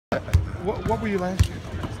What were you last year?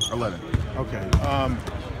 11. Okay.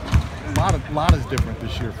 Lot is different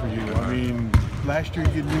this year for you. I mean, last year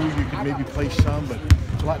you knew you could maybe play some, but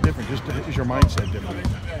it's a lot different. Just is your mindset different?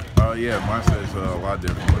 Yeah, mindset's a lot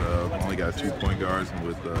different. But only got 2 point guards, and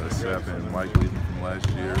with Seth and Mike leaving from last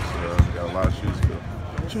year, so got a lot of shoes to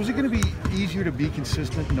fill. So is it going to be easier to be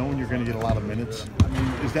consistent knowing you're going to get a lot of minutes? I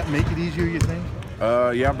mean, does that make it easier, you think?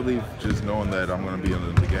 Yeah, I believe just knowing that I'm going to be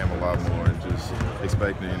in the game a lot more and just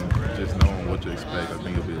expecting, just knowing what to expect, I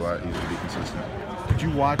think it'll be a lot easier to be consistent. Did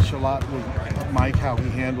you watch a lot with Mike, how he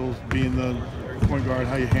handles being the point guard,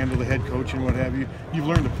 how you handle the head coach and what have you? You've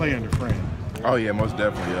learned to play under Fran. Oh yeah, most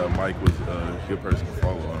definitely. Mike was a good person to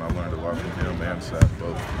follow, and I learned a lot from him and Seth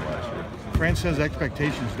both from last year. Fran says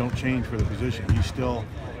expectations don't change for the position. He's still,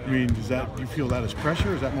 I mean, do you feel that as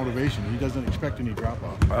pressure or is that motivation? He doesn't expect any drop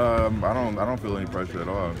off. I don't feel any pressure at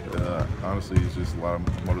all. Honestly, it's just a lot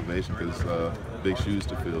of motivation because big shoes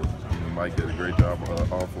to fill. Mike did a great job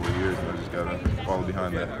all 4 years, and I just gotta follow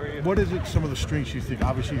behind that. What is it? Some of the strengths you think?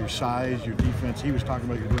 Obviously, your size, your defense. He was talking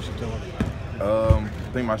about your versatility.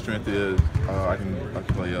 I think my strength is I can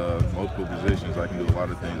play multiple positions. I can do a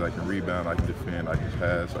lot of things. I can rebound, I can defend, I can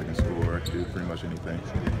pass, I can score, I can do pretty much anything.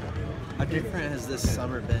 How different has this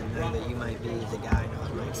summer been knowing that you might be the guy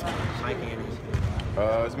on Mike Anderson?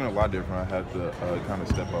 It's been a lot different. I had to kind of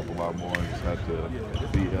step up a lot more and just had to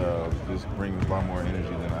be just bring a lot more energy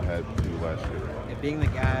than I had to do last year. Yeah, being the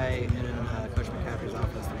guy in Coach McCaffrey's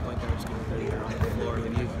office, the point guard's going to leader on the floor.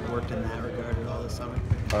 Have you worked in that regard at all this summer?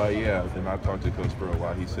 Yeah, and I talked to Coach for a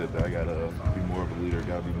lot. He said that I got to be more of a leader,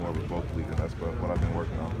 got to be more of a vocal leader, and that's what I've been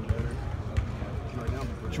working on.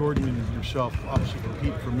 Jordan and yourself obviously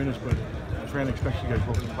compete for minutes, but Fran expects you guys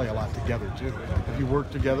both to play a lot together too. Have you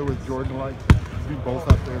worked together with Jordan like be both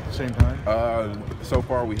up there at the same time? So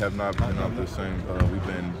far we have not been up the same. We've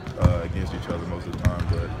been against each other most of the time,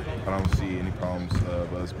 but I don't see any problems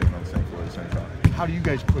of us being on the same floor at the same time. How do you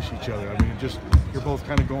guys push each other? I mean, just you're both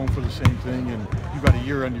kind of going for the same thing, and you've got a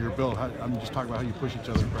year under your belt. I'm just talking about how you push each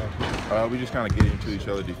other in practice. We just kind of get into each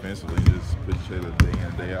other defensively and just push each other day in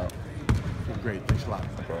and day out. Great, thanks a lot.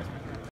 No problem.